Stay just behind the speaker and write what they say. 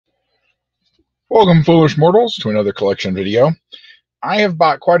Welcome, foolish mortals, to another collection video. I have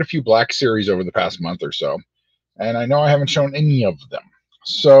bought quite a few Black Series over the past month or so, and I know I haven't shown any of them.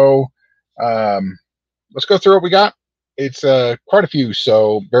 So let's go through what we got. It's quite a few,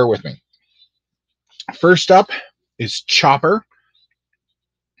 so bear with me. First up is Chopper.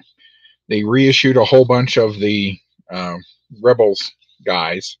 They reissued a whole bunch of the Rebels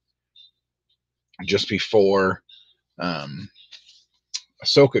guys just before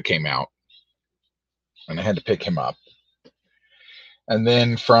Ahsoka came out, and I had to pick him up. And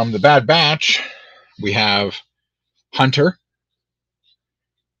then from the Bad Batch, we have Hunter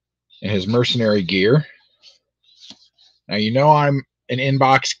in his mercenary gear. Now, you know I'm an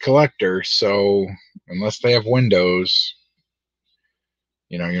inbox collector, so unless they have windows,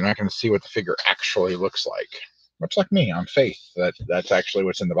 you know, you're not going to see what the figure actually looks like. Much like me on Faith, that's actually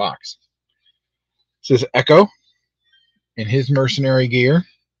what's in the box. This is Echo in his mercenary gear.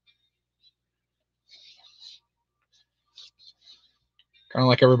 Kind of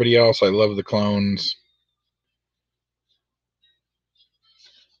like everybody else, I love the clones.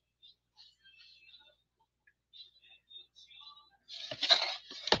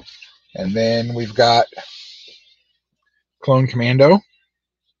 And then we've got Clone Commando.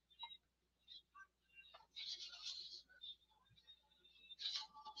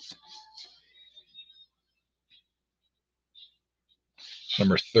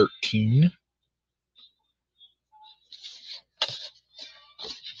 Number 13.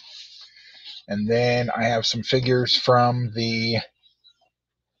 And then I have some figures from the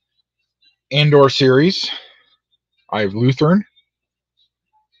Andor series. I have Lutheran,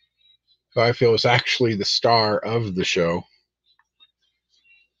 who I feel is actually the star of the show.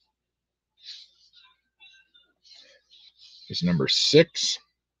 He's number 6.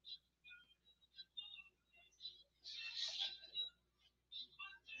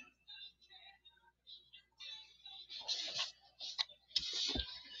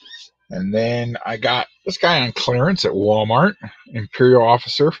 And then I got this guy on clearance at Walmart, Imperial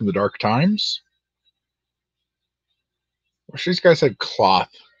Officer from the Dark Times. Wish these guys had cloth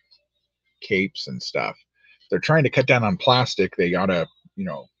capes and stuff. They're trying to cut down on plastic. They gotta, you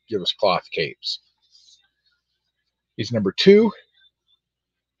know, give us cloth capes. He's number 2.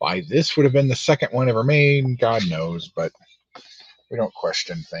 Why this would have been the second one ever made, God knows, but we don't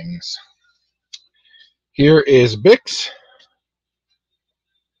question things. Here is Bix.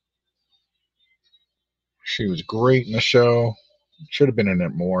 She was great in the show. Should have been in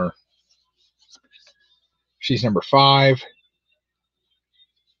it more. She's number 5.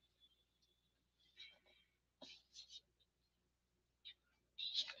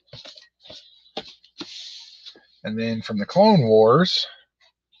 And then from the Clone Wars,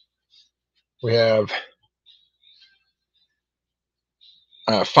 we have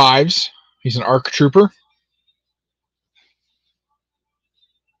Fives. He's an ARC trooper.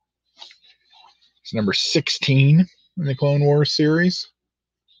 He's number 16 in the Clone Wars series.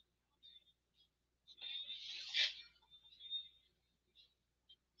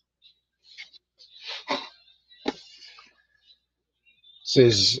 This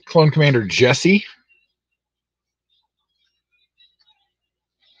is Clone Commander Jesse.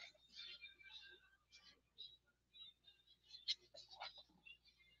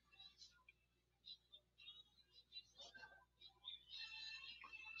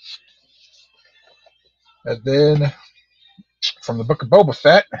 And then from the Book of Boba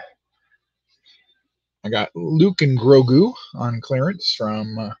Fett, I got Luke and Grogu on clearance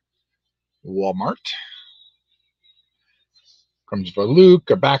from Walmart. Comes for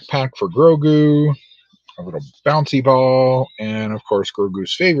Luke, a backpack for Grogu, a little bouncy ball, and of course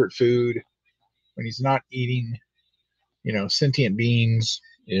Grogu's favorite food when he's not eating, you know, sentient beings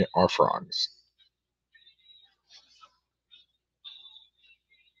are frogs.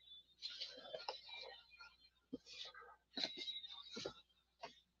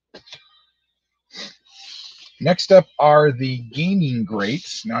 Next up are the gaming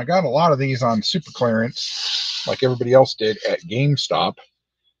grates. Now, I got a lot of these on super clearance, like everybody else did at GameStop.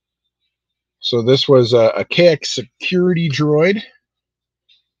 So this was a KX security droid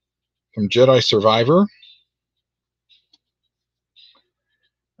from Jedi Survivor.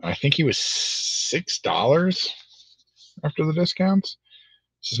 I think he was $6 after the discounts.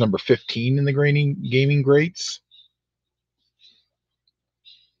 This is number 15 in the gaming grates.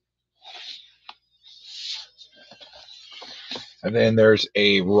 And then there's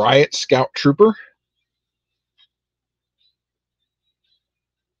a Riot Scout Trooper.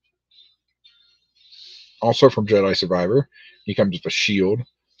 Also from Jedi Survivor. He comes with a shield.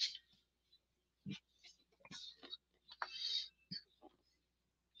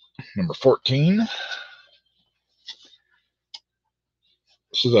 Number 14.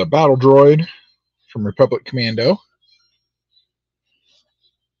 This is a battle droid from Republic Commando.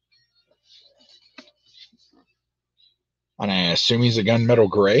 And I assume he's a gunmetal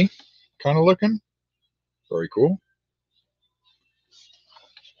gray kind of looking. Very cool.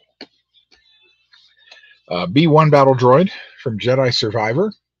 B1 battle droid from Jedi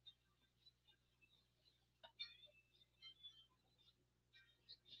Survivor.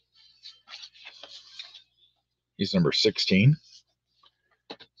 He's number 16.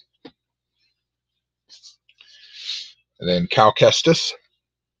 And then Cal Kestis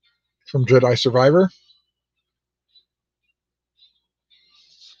from Jedi Survivor.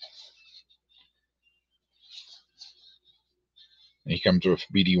 And he comes with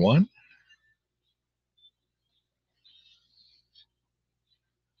BD1.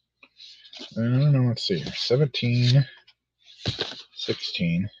 I don't know, let's see here. 17,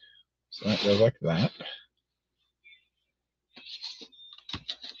 16. So that goes like that.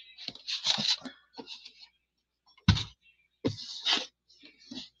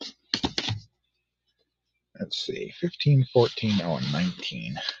 Let's see. 15, 14, oh, and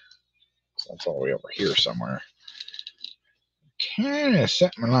 19. So that's all the way over here somewhere. Kind of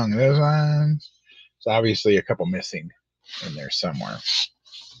something along those lines. There's obviously a couple missing in there somewhere.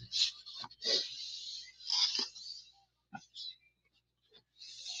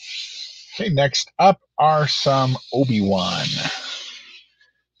 Okay, next up are some Obi-Wan.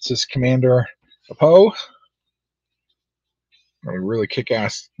 This is Commander Poe. A really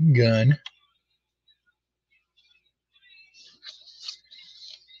kick-ass gun.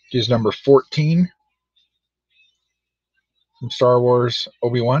 He's number 14 from Star Wars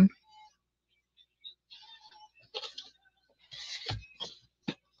Obi-Wan.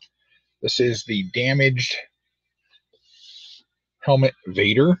 This is the damaged helmet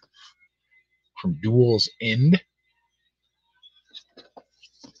Vader from Duel's End.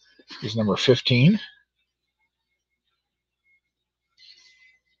 He's number 15.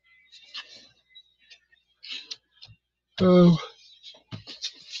 Oh.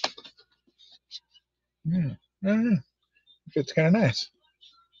 Yeah, I don't know. It's kind of nice.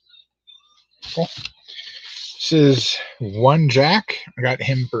 Cool. This is one Jack. I got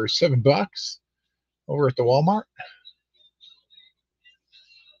him for $7 over at the Walmart.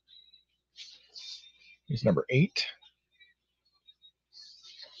 He's number 8.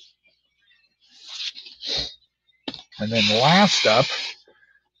 And then last up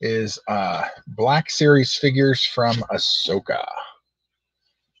is Black Series figures from Ahsoka.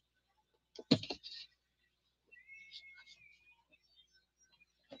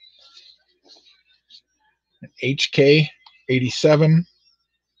 HK-87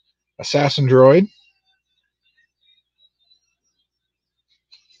 Assassin Droid.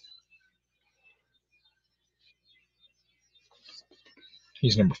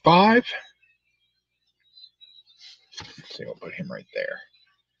 He's number 5. Let's see, we'll put him right there.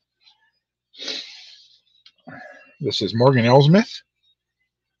 This is Morgan Elsmith.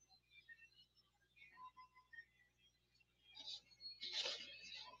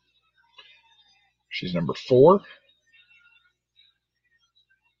 She's number 4.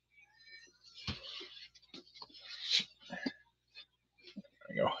 There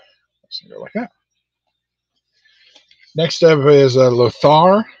you go. Let's go like that. Next up is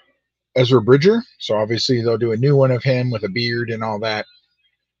Lothar Ezra Bridger. So obviously they'll do a new one of him with a beard and all that.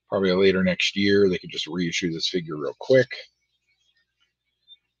 Probably later next year. They could just reissue this figure real quick.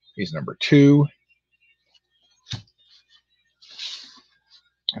 He's number 2.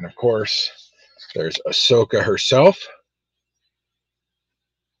 And of course, there's Ahsoka herself.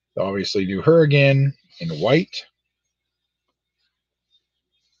 They'll obviously do her again in white.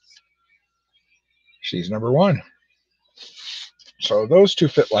 She's number 1. So those two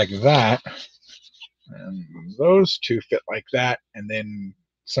fit like that. And those two fit like that. And then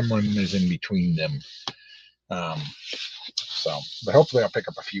someone is in between them. But hopefully I'll pick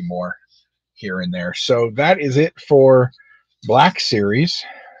up a few more here and there. So that is it for Black Series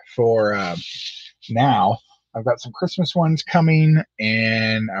for now. I've got some Christmas ones coming,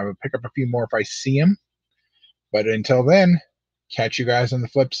 and I will pick up a few more if I see them. But until then, catch you guys on the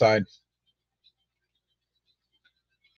flip side.